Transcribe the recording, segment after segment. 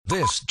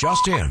This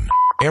just in.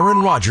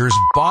 Aaron Rodgers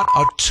bought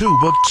a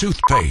tube of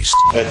toothpaste.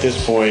 At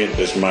this point,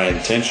 it's my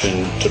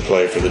intention to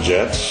play for the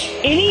Jets.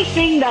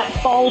 Anything that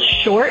falls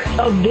short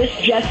of this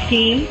Jets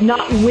team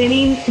not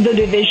winning the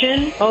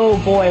division,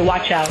 oh boy,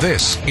 watch out.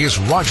 This is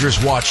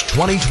Rodgers Watch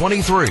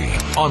 2023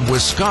 on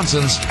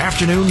Wisconsin's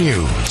Afternoon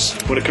News.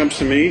 When it comes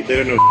to me,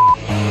 they don't know.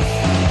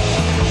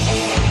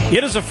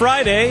 It is a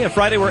Friday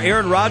where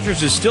Aaron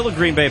Rodgers is still a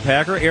Green Bay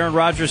Packer. Aaron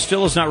Rodgers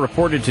still is not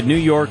reported to New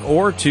York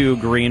or to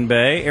Green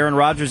Bay. Aaron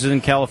Rodgers is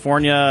in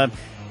California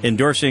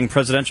endorsing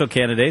presidential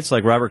candidates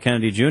like Robert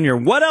Kennedy Jr.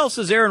 What else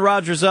is Aaron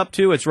Rodgers up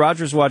to? It's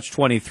Rodgers Watch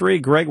 23.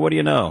 Greg, what do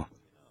you know?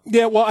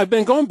 Yeah, well, I've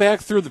been going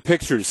back through the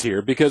pictures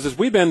here because as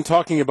we've been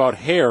talking about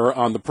hair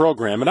on the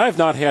program, and I've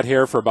not had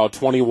hair for about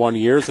 21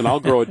 years, and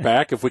I'll grow it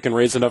back if we can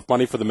raise enough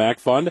money for the MAC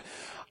Fund.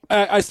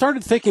 I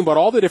started thinking about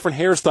all the different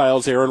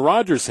hairstyles Aaron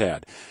Rodgers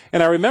had.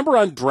 And I remember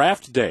on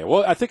draft day,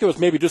 well, I think it was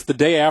maybe just the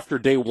day after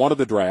day one of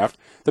the draft,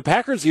 the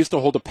Packers used to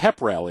hold a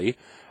pep rally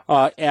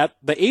at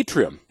the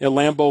atrium at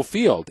Lambeau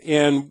Field.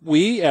 And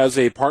we, as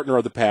a partner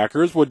of the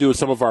Packers, would do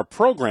some of our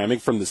programming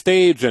from the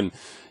stage. And,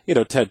 you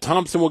know, Ted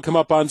Thompson would come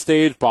up on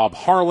stage, Bob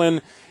Harlan.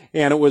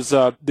 And it was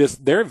this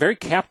very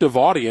captive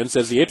audience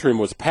as the atrium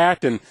was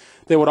packed. And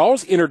they would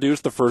always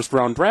introduce the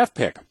first-round draft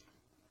pick.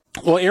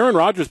 Well, Aaron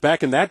Rodgers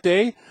back in that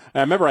day, I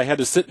remember I had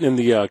to sit in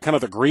the kind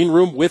of the green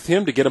room with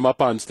him to get him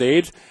up on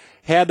stage.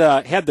 Had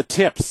the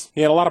tips.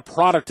 He had a lot of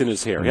product in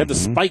his hair. He had the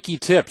spiky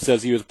tips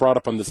as he was brought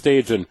up on the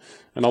stage and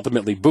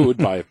ultimately booed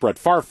by Brett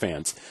Favre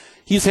fans.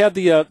 He's had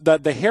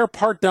the hair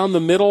part down the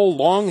middle,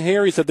 long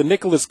hair. He's had the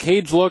Nicolas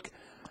Cage look.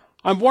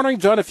 I'm wondering,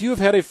 John, if you have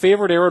had a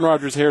favorite Aaron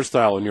Rodgers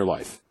hairstyle in your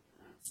life.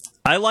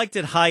 I liked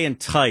it high and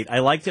tight. I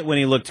liked it when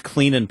he looked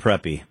clean and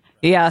preppy.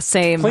 Yeah,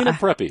 same. Clean and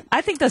preppy.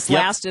 I think this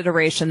last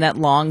iteration, that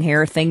long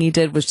hair thing he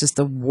did was just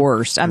the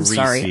worst. I'm Greasy,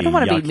 sorry. I don't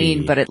want to be yucky.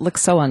 mean, but it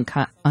looks so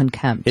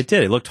unkempt. It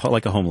did. It looked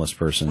like a homeless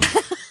person.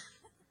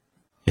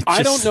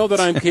 I don't know that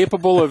I'm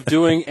capable of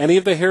doing any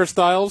of the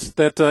hairstyles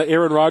that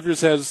Aaron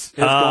Rodgers has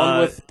gone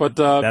with, but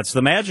that's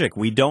the magic.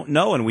 We don't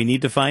know, and we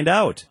need to find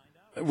out.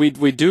 We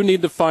do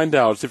need to find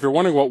out. So if you're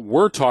wondering what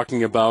we're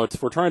talking about,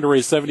 we're trying to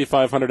raise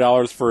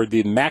 $7,500 for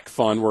the MAC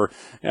Fund. We're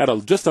at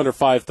just under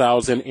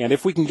 $5,000, and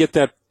if we can get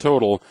that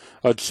total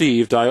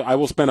achieved, I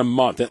will spend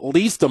at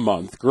least a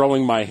month,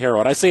 growing my hair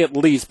out. I say at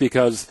least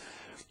because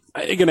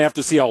you're going to have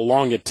to see how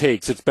long it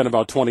takes. It's been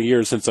about 20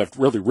 years since I've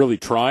really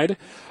tried.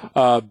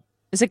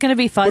 Is it going to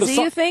be fuzzy,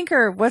 you think,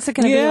 or what's it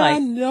going to be like? Yeah,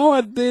 no,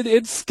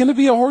 it's going to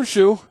be a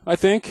horseshoe, I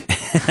think.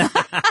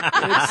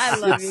 I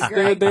love you,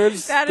 Greg.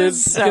 That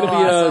is so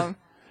awesome.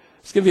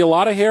 It's going to be a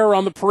lot of hair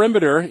on the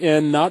perimeter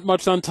and not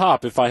much on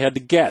top, if I had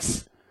to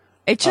guess.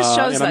 It just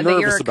shows that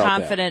you're a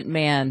confident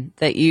man,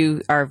 that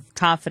you are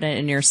confident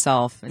in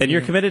yourself. And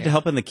you're committed to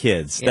helping the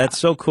kids. Yeah. That's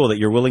so cool that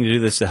you're willing to do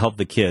this to help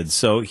the kids.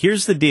 So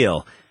here's the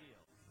deal.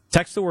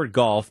 Text the word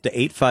golf to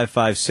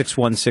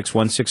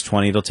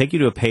 855-616-1620. It'll take you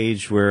to a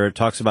page where it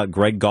talks about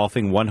Greg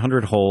golfing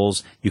 100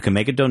 holes. You can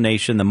make a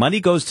donation. The money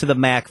goes to the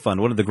MAC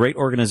Fund, one of the great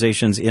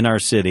organizations in our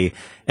city.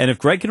 And if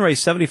Greg can raise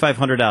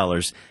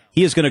 $7,500,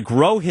 he is going to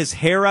grow his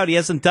hair out. He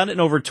hasn't done it in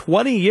over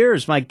 20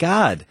 years. My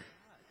God.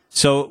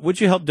 So would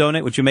you help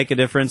donate? Would you make a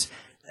difference?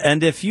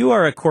 And if you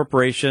are a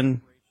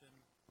corporation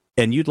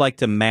and you'd like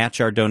to match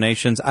our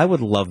donations, I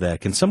would love that.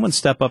 Can someone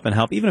step up and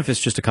help, even if it's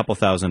just a couple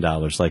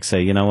 $1,000s? Like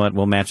say, you know what,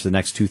 we'll match the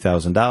next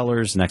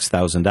 $2,000, next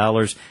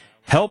 $1,000.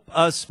 Help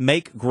us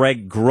make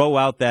Greg grow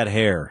out that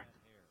hair.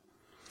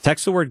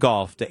 Text the word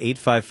golf to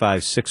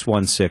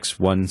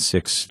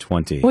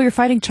 855-616-1620. Well, you're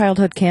fighting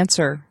childhood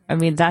cancer. I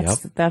mean,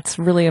 that's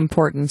really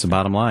important. It's the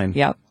bottom line.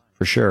 Yep.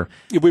 For sure.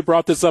 We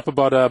brought this up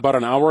about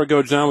an hour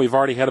ago, John. We've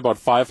already had about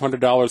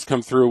 $500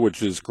 come through,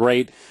 which is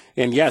great.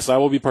 And yes, I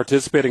will be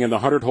participating in the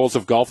 100 Holes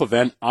of Golf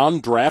event on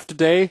draft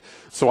day.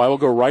 So I will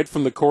go right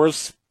from the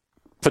course,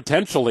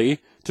 potentially,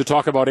 to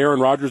talk about Aaron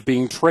Rodgers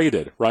being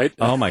traded, right?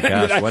 Oh, my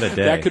gosh, what a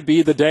day. That could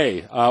be the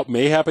day.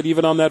 May happen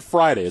even on that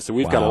Friday. So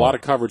we've got a lot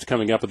of coverage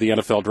coming up at the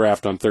NFL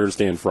draft on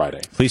Thursday and Friday.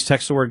 Please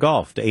text the word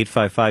golf to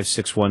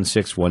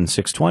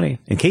 855-616-1620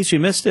 in case you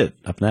missed it.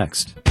 Up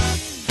next.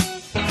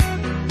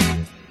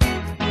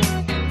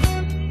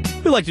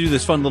 We like to do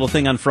this fun little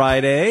thing on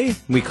Friday.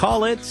 We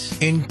call it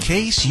In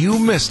Case You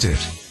Missed It.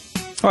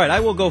 All right,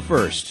 I will go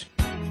first.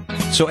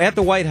 So at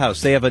the White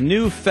House, they have a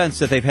new fence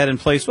that they've had in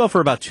place, well,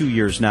 for about 2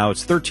 years now.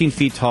 It's 13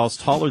 feet tall. It's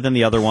taller than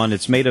the other one.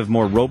 It's made of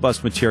more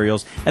robust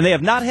materials. And they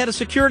have not had a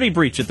security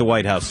breach at the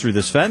White House through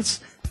this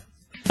fence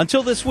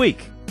until this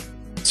week.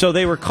 So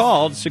they were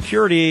called,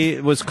 security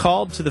was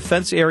called to the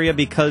fence area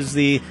because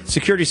the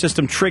security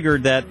system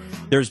triggered that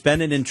there's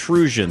been an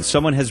intrusion.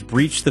 Someone has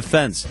breached the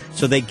fence.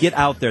 So they get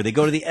out there. They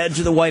go to the edge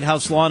of the White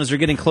House lawn. As they're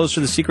getting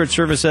closer, the Secret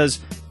Service says,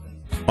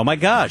 oh, my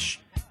gosh,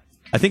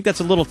 I think that's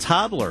a little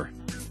toddler.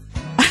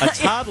 A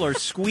toddler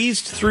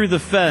squeezed through the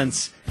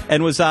fence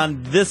and was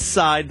on this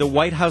side, the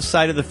White House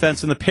side of the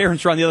fence, and the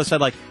parents were on the other side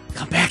like,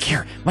 come back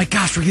here. My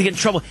gosh, we're going to get in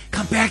trouble.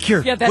 Come back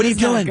here. Yeah, what are you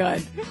doing?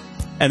 Good.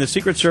 And the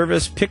Secret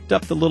Service picked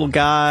up the little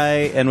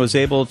guy and was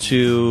able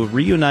to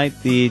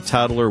reunite the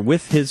toddler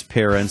with his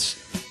parents.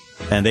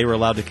 And they were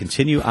allowed to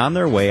continue on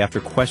their way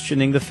after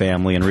questioning the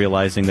family and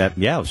realizing that,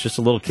 it was just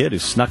a little kid who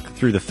snuck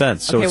through the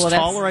fence. So it's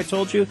taller, I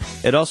told you.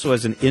 It also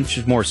has an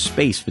inch more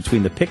space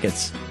between the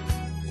pickets.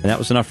 And that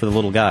was enough for the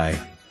little guy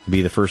to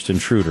be the first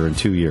intruder in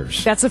 2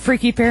 years. That's a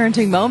freaky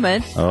parenting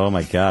moment. Oh,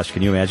 my gosh.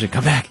 Can you imagine?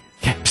 Come back.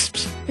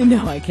 Psst, psst.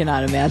 No, I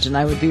cannot imagine.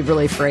 I would be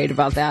really afraid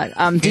about that.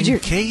 In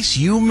case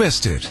you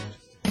missed it.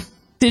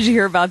 Did you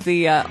hear about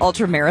the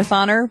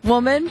ultra-marathoner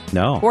woman?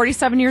 No.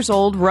 47 years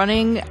old,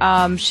 running.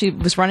 She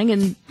was running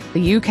in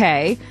the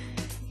UK,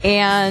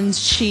 and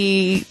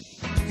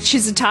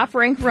she's a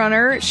top-ranked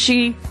runner.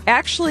 She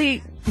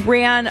actually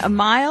ran a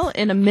mile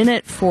in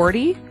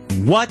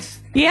 1:40. What?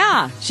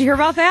 Yeah. Did you hear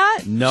about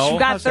that? No. She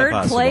got How's that third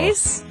possible?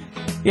 place.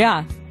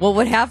 Yeah. Well,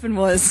 what happened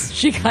was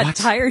she got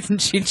tired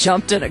and she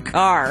jumped in a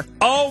car.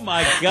 Oh,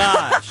 my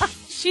gosh.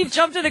 She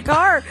jumped in a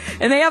car,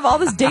 and they have all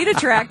this data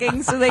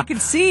tracking so they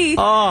could see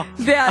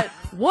that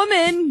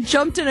woman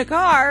jumped in a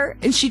car,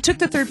 and she took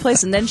the third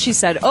place, and then she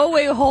said, oh,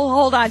 wait,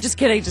 hold on, just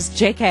kidding, just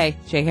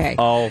JK.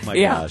 Oh, my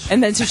gosh.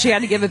 And then so she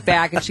had to give it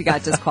back, and she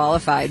got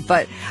disqualified.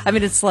 But, I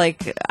mean, it's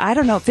like, I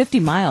don't know, 50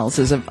 miles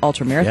is an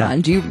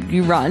ultramarathon. Yeah. Do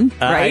you run,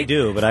 right? I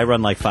do, but I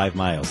run like 5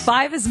 miles.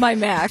 5 is my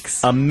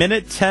max.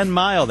 1:10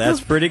 mile,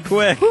 that's pretty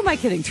quick. Who am I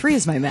kidding? 3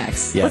 is my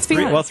max. Yeah, Let's be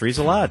honest. Well, 3's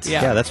a lot.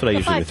 Yeah, that's what I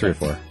usually do, 3 or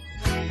 4.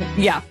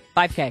 Yeah,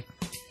 5K.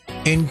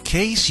 In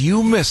case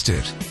you missed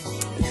it.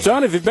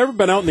 John, if you've ever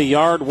been out in the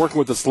yard working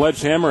with a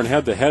sledgehammer and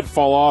had the head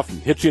fall off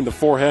and hit you in the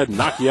forehead,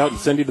 knock you out and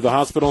send you to the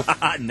hospital?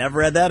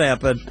 Never had that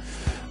happen.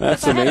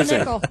 That's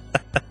amazing.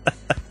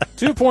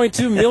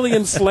 2.2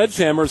 million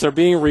sledgehammers are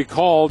being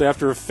recalled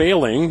after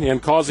failing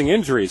and causing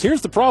injuries.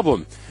 Here's the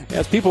problem.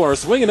 As people are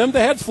swinging them, the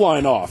head's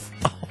flying off.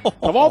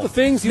 Of all the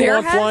things you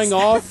want flying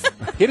off,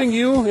 hitting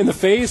you in the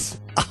face,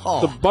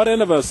 the butt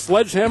end of a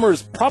sledgehammer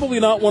is probably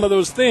not one of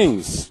those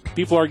things.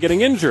 People are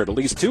getting injured. At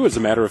least 2, as a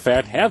matter of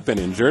fact, have been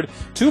injured.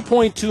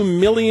 2.2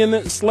 million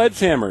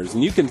sledgehammers.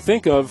 And you can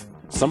think of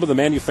some of the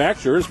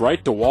manufacturers,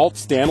 right? DeWalt,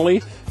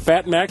 Stanley,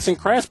 Fatmax, and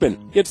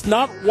Craftsman. It's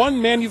not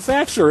one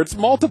manufacturer. It's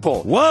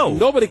multiple. Whoa!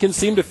 Nobody can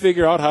seem to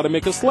figure out how to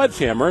make a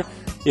sledgehammer.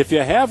 If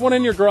you have one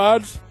in your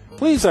garage,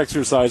 please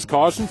exercise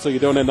caution so you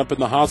don't end up in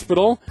the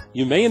hospital.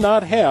 You may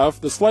not have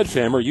the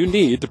sledgehammer you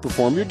need to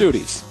perform your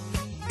duties.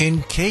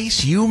 In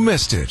case you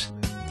missed it.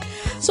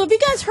 So have you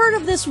guys heard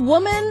of this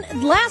woman?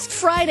 Last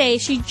Friday,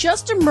 she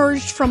just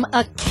emerged from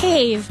a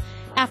cave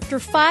after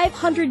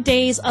 500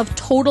 days of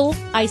total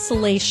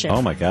isolation.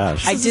 Oh, my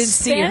gosh. I did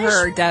see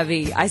her,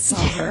 Debbie. I saw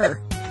her.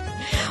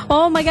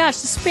 Oh, my gosh.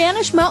 The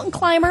Spanish mountain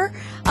climber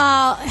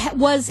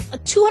was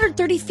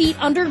 230 feet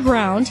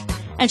underground,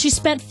 and she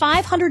spent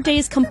 500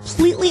 days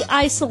completely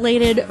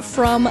isolated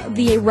from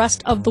the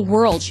rest of the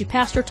world. She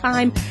passed her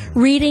time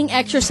reading,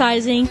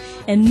 exercising,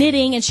 and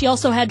knitting, and she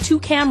also had 2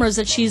 cameras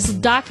that she's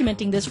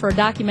documenting this for a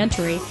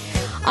documentary.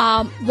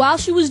 While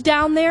she was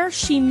down there,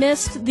 she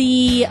missed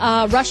the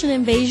Russian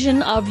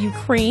invasion of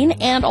Ukraine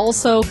and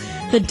also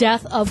the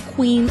death of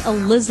Queen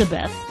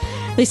Elizabeth.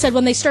 They said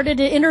when they started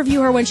to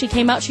interview her when she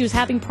came out, she was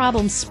having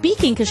problems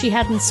speaking because she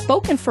hadn't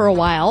spoken for a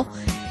while.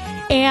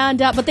 And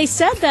but they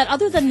said that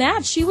other than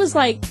that, she was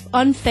like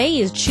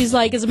unfazed. She's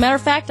like, as a matter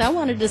of fact, I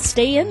wanted to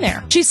stay in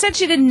there. She said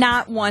she did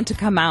not want to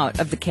come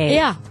out of the cave.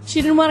 Yeah,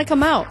 she didn't want to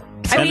come out.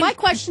 I mean, my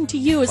question to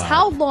you is,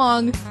 how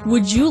long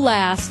would you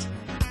last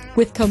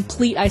with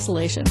complete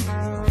isolation?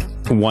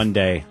 1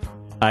 day.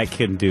 I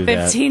couldn't do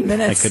that. 15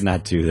 minutes. I could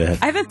not do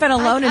that. I haven't been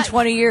alone in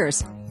 20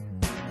 years.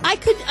 I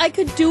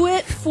could do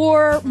it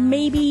for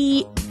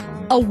maybe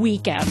a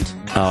weekend.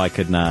 Oh, I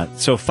could not.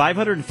 So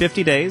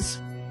 550 days?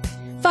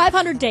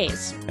 500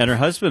 days. And her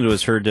husband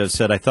was heard to have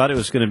said, I thought it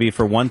was going to be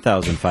for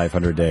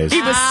 1,500 days.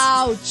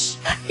 Ouch.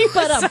 He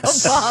put up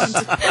so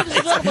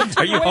bummed.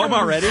 Are you home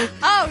already?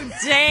 Oh,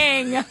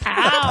 dang.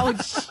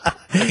 Ouch.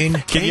 In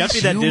Can you empty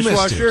case that you missed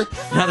dishwasher it.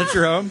 now that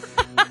you're home?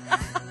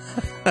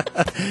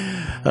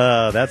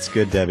 That's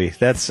good, Debbie.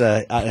 That's,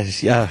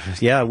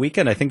 a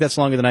weekend. I think that's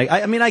longer than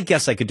I mean, I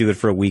guess I could do it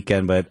for a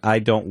weekend, but I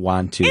don't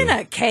want to. In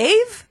a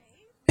cave?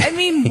 I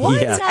mean,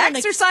 what? Yeah.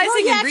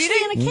 Exercising and reading?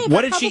 In a cave,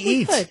 What I did she probably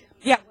eat? could.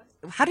 Yeah.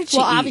 How did she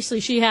Well, eat? obviously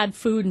she had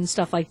food and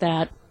stuff like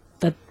that.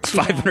 That she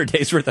 500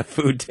 days worth of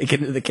food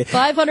taken into the cave.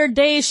 500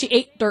 days she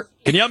ate dirt.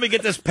 Can you help me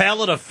get this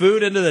pallet of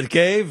food into the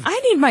cave? I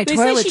need my They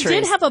toiletries. say she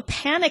did have a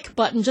panic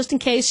button just in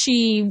case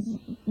it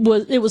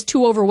was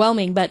too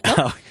overwhelming, but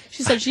no,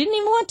 she said she didn't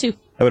even want to.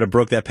 I would have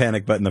broke that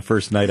panic button the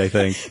first night, I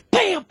think.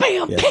 Bam,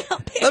 bam, Yeah. bam,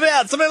 bam. Let me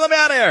out! Somebody let me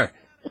out of here!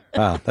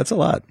 Wow, that's a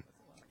lot.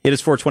 It is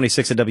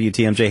 426 at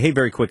WTMJ. Hey,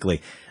 very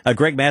quickly.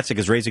 Greg Matzik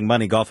is raising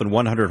money golfing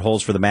 100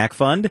 holes for the MAC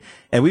Fund,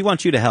 and we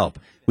want you to help.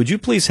 Would you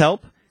please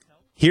help?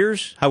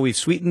 Here's how we've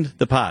sweetened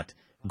the pot.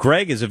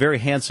 Greg is a very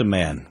handsome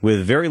man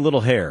with very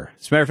little hair.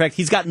 As a matter of fact,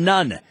 he's got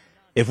none.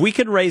 If we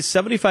can raise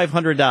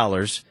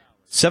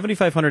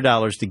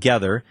 $7,500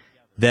 together,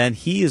 then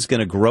he is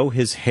going to grow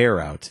his hair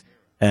out.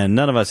 And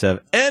none of us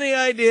have any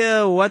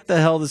idea what the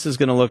hell this is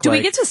going to look like. Do we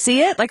get to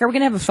see it? Like, are we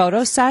going to have a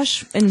photo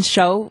sesh and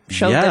show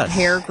the Yes,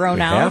 hair grown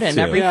we out have and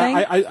to. everything?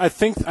 Yeah, I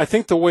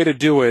think the way to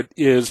do it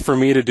is for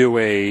me to do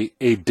a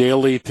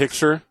daily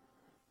picture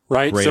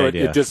right? Great so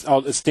idea.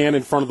 I'll stand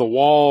in front of the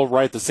wall,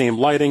 right? The same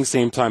lighting,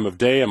 same time of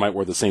day. I might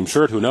wear the same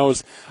shirt, who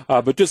knows?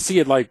 But just see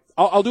it like,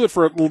 I'll do it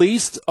for at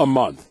least a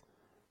month.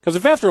 Because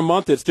if after a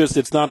month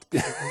it's not,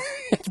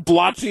 it's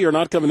blotchy or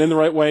not coming in the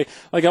right way,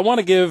 like I want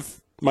to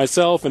give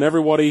myself and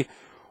everybody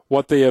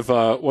what they've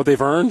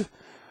earned.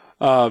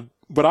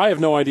 But I have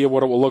no idea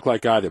what it will look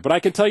like either. But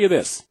I can tell you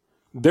this,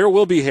 there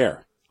will be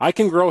hair. I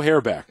can grow hair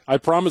back. I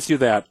promise you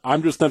that.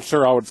 I'm just not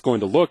sure how it's going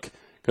to look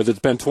because it's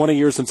been 20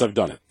 years since I've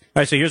done it. All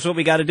right, so here's what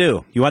we got to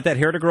do. You want that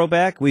hair to grow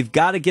back? We've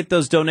got to get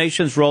those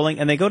donations rolling,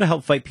 and they go to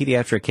help fight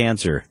pediatric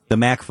cancer, the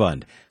MAC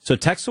Fund. So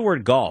text the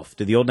word golf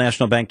to the Old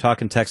National Bank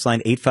talk and text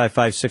line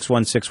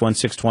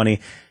 855-616-1620,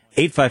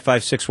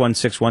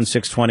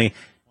 855-616-1620.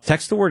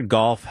 Text the word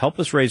golf. Help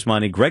us raise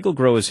money. Greg will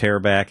grow his hair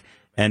back.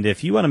 And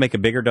if you want to make a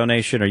bigger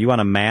donation or you want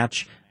to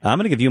match, I'm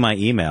going to give you my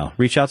email.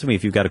 Reach out to me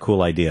if you've got a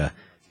cool idea.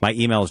 My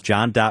email is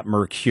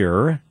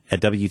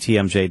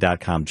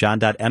john.mercure@WTMJ.com.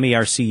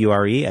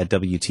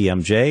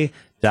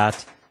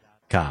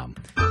 John.mercure@WTMJ.com.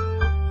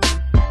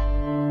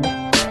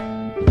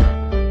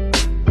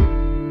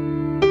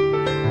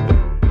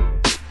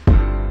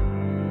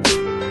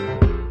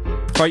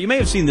 All right, you may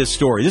have seen this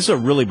story. This is a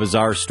really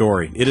bizarre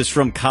story. It is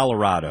from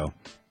Colorado.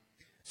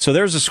 So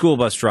there's a school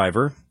bus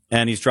driver,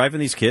 and he's driving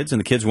these kids, and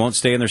the kids won't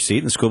stay in their seat,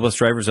 and the school bus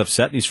driver's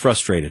upset, and he's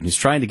frustrated. And he's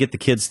trying to get the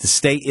kids to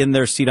stay in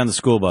their seat on the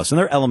school bus, and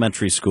they're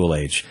elementary school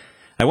age.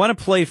 I want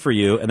to play for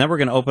you, and then we're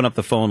going to open up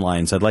the phone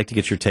lines. I'd like to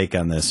get your take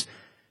on this.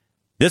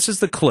 This is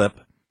the clip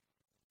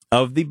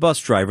of the bus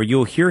driver.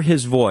 You'll hear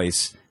his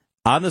voice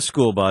on the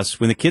school bus.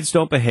 When the kids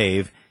don't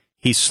behave,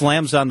 he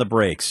slams on the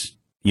brakes.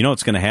 You know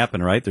what's going to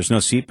happen, right? There's no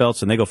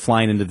seatbelts, and they go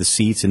flying into the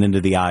seats and into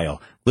the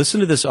aisle. Listen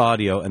to this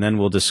audio, and then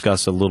we'll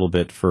discuss a little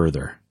bit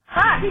further.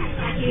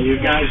 You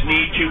guys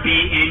need to be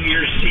in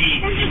your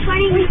seats.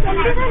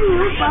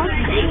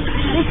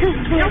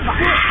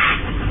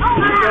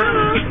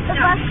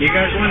 You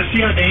guys want to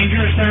see how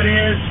dangerous that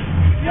is?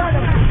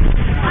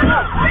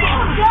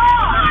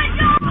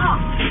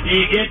 Do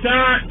you get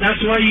that?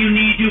 That's why you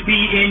need to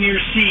be in your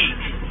seat.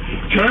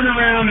 Turn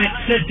around and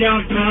sit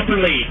down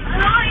properly.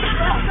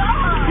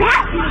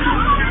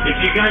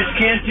 If you guys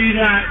can't do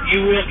that,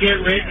 you will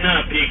get written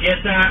up. Do you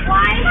get that?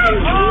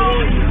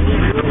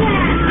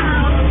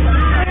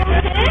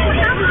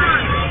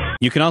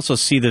 You can also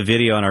see the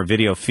video on our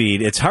video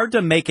feed. It's hard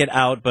to make it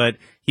out, but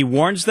he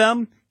warns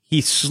them.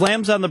 He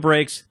slams on the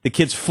brakes. The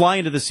kids fly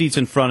into the seats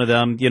in front of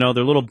them. You know,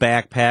 their little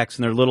backpacks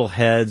and their little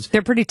heads.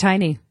 They're pretty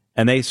tiny.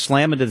 And they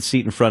slam into the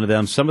seat in front of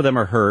them. Some of them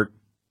are hurt.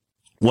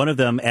 One of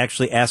them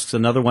actually asks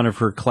another one of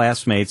her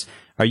classmates,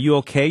 "Are you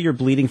okay? You're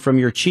bleeding from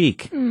your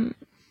cheek."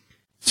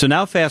 So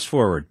now fast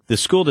forward. The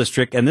school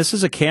district, and this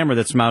is a camera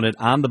that's mounted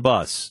on the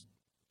bus.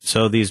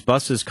 So these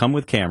buses come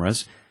with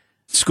cameras.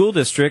 School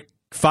district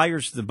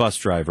fires the bus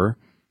driver.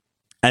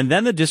 And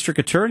then the district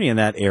attorney in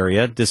that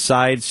area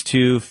decides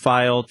to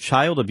file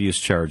child abuse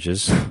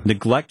charges,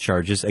 neglect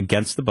charges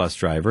against the bus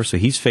driver. So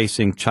he's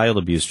facing child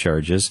abuse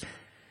charges.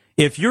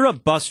 If you're a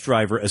bus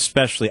driver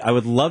especially, I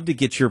would love to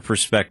get your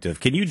perspective.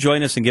 Can you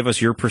join us and give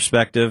us your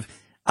perspective?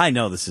 I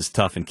know this is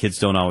tough and kids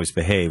don't always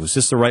behave. Was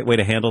this the right way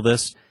to handle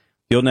this?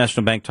 The Old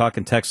National Bank talk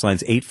and text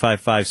lines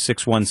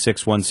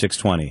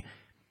 855-616-1620.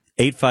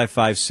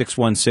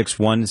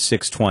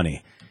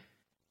 855-616-1620.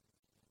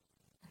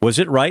 Was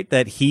it right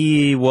that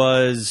he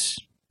is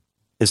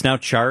now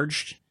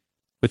charged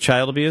with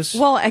child abuse?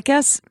 Well, I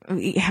guess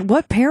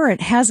what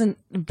parent hasn't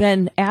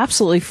been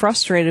absolutely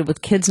frustrated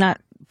with kids not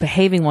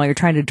behaving while you're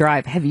trying to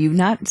drive? Have you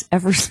not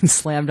ever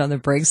slammed on the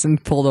brakes and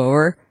pulled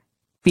over?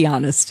 Be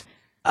honest.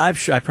 I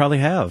probably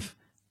have.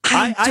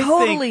 I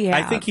totally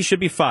have. I think he should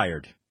be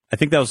fired. I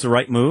think that was the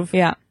right move.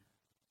 Yeah.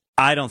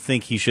 I don't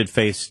think he should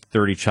face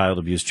 30 child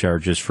abuse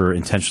charges for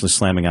intentionally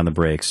slamming on the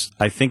brakes.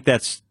 I think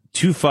that's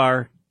too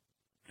far.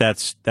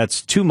 That's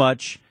too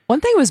much. One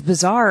thing was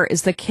bizarre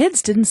is the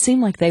kids didn't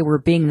seem like they were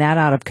being that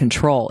out of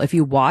control. If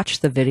you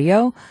watch the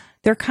video,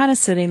 they're kind of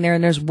sitting there,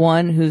 and there's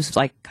one who's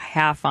like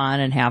half on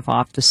and half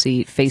off the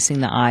seat, facing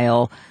the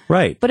aisle.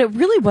 Right. But it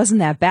really wasn't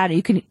that bad.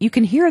 You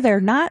can hear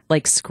they're not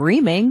like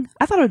screaming.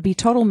 I thought it would be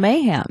total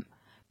mayhem.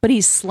 But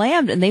he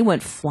slammed, and they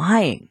went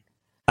flying.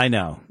 I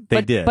know.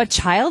 They did. But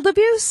child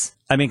abuse?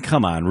 I mean,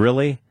 come on,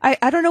 really?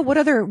 I don't know what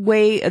other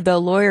way the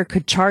lawyer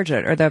could charge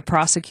it or the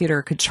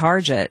prosecutor could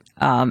charge it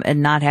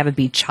and not have it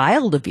be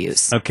child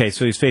abuse. Okay,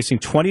 so he's facing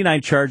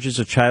 29 charges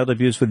of child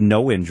abuse with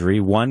no injury,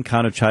 1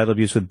 count of child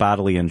abuse with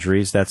bodily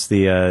injuries. That's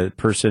the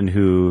person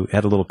who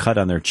had a little cut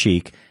on their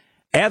cheek.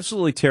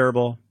 Absolutely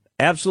terrible,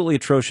 absolutely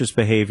atrocious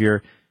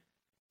behavior.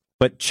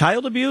 But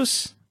child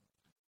abuse?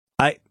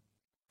 I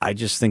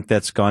just think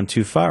that's gone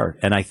too far.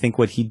 And I think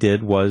what he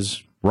did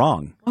was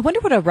wrong. I wonder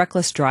what a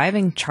reckless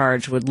driving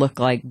charge would look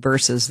like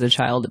versus the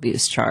child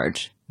abuse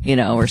charge,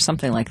 or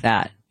something like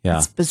that. Yeah.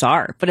 It's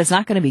bizarre, but it's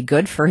not going to be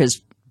good for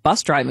his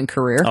bus driving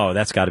career. Oh,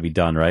 that's got to be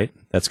done, right?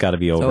 That's got to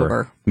be over. It's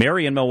over.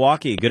 Mary in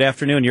Milwaukee, good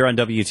afternoon. You're on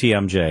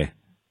WTMJ.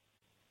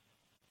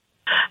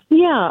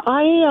 Yeah,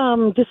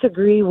 I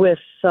disagree with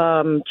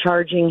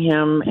charging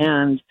him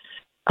and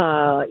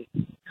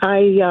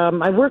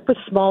I work with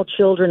small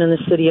children in the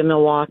city of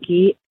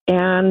Milwaukee,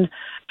 and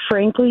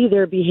frankly,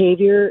 their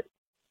behavior,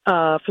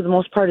 for the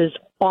most part, is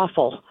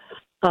awful,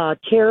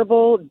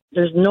 terrible.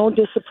 There's no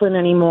discipline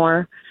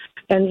anymore,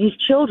 and these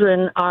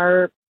children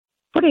are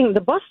putting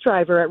the bus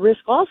driver at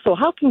risk also.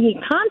 How can he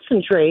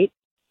concentrate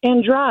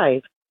and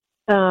drive?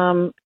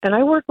 And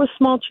I work with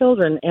small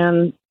children,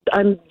 and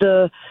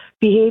the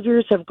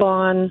behaviors have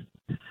gone,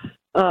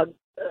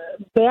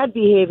 bad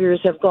behaviors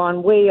have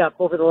gone way up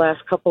over the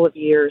last couple of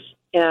years.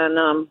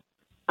 And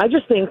I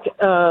just think...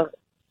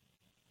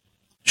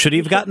 should he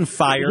have gotten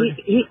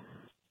fired?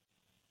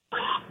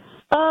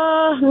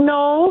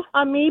 No.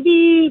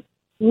 Maybe,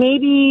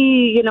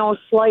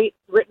 slight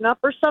written up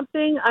or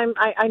something.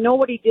 I know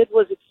what he did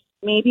was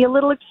maybe a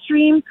little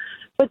extreme,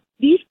 but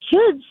these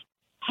kids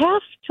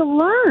have to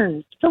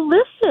learn to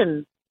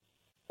listen.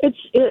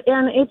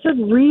 It's a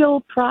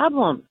real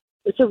problem.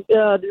 It's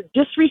the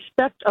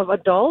disrespect of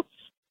adults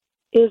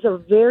is a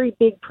very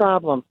big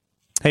problem.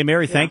 Hey,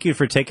 Mary, thank you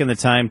for taking the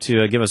time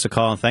to give us a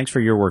call, and thanks for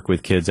your work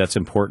with kids. That's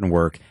important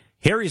work.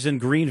 Harry's in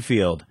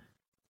Greenfield.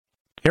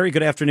 Harry,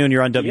 good afternoon.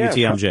 You're on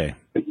WTMJ.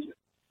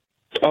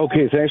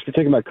 Okay, thanks for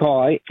taking my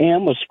call. I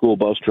am a school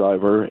bus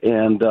driver,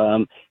 and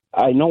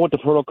I know what the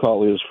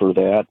protocol is for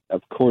that.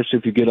 Of course,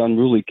 if you get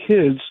unruly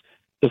kids,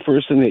 the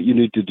first thing that you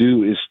need to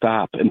do is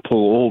stop and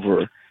pull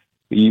over.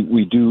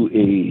 We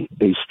do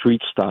a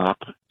street stop,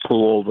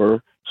 pull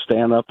over,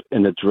 stand up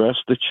and address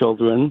the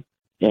children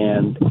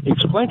and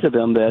explain to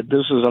them that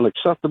this is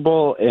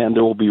unacceptable and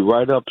there will be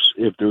write-ups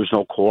if there's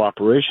no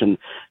cooperation.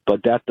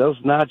 But that does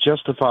not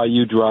justify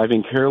you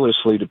driving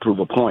carelessly to prove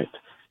a point.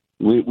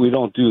 We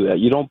don't do that.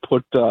 You don't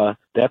put that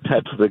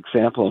type of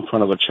example in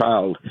front of a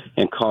child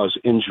and cause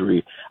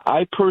injury.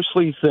 I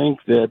personally think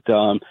that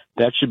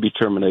that should be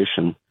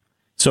termination.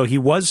 So he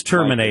was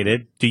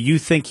terminated. Do you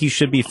think he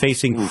should be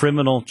facing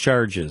criminal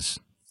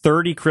charges?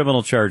 30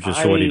 criminal charges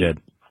for what he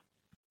did.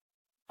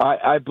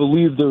 I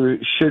believe there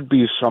should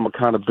be some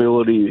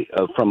accountability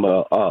from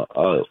a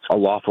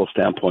lawful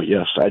standpoint.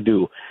 Yes, I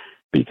do.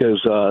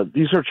 Because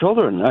these are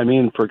children. I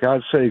mean, for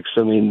God's sakes,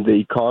 I mean,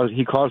 he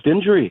caused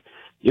injury.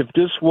 If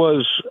this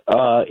was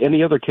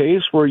any other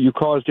case where you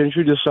caused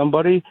injury to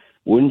somebody,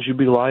 wouldn't you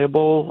be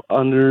liable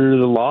under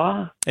the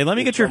law? Hey, let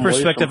me get your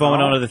perspective on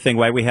another thing,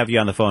 why we have you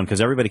on the phone, because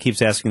everybody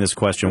keeps asking this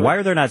question. Why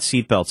are there not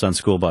seatbelts on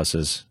school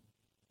buses?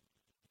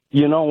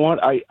 You know what?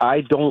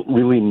 I don't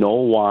really know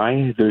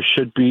why there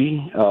should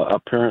be.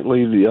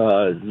 Apparently,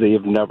 they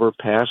have never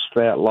passed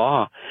that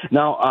law.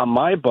 Now, on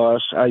my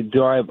bus, I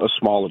drive a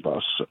smaller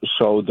bus,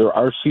 so there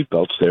are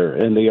seatbelts there,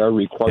 and they are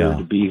required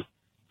to be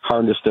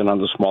harnessed in on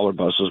the smaller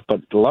buses.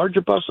 But the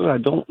larger buses, I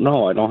don't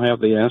know. I don't have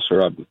the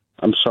answer.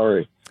 I'm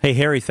sorry. Hey,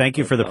 Harry, thank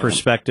you for the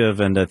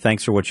perspective, and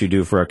thanks for what you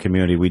do for our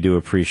community. We do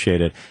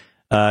appreciate it.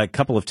 A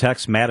couple of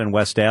texts. Matt in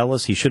West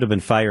Dallas, he should have been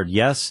fired,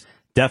 yes.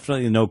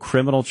 Definitely no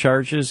criminal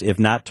charges. If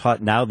not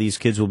taught now, these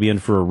kids will be in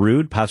for a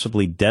rude,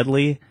 possibly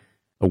deadly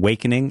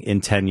awakening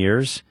in 10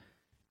 years.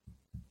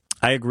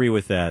 I agree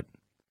with that.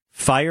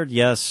 Fired,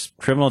 yes.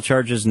 Criminal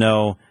charges,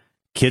 no.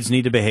 Kids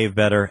need to behave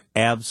better,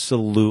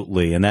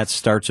 absolutely. And that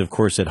starts, of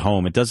course, at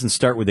home. It doesn't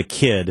start with a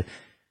kid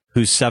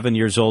who's 7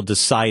 years old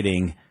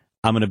deciding,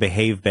 I'm going to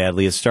behave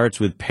badly. It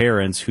starts with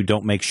parents who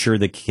don't make sure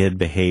the kid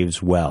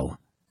behaves well.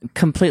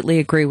 Completely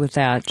agree with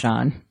that,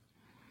 John.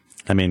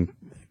 I mean,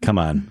 come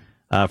on.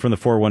 From the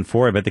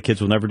 414, I bet the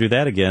kids will never do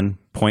that again.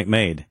 Point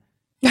made.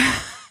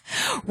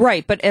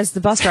 Right, but as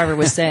the bus driver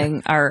was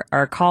saying,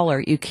 our caller,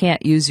 you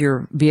can't use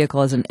your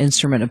vehicle as an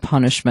instrument of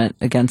punishment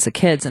against the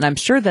kids. And I'm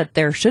sure that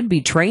there should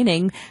be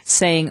training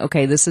saying,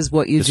 okay, this is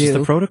what you do. This is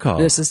the protocol.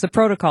 This is the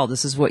protocol.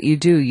 This is what you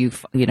do.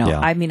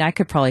 I mean, I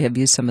could probably have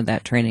used some of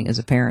that training as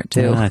a parent,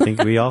 too. Yeah, I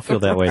think we all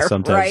feel that way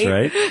sometimes,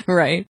 right? Right.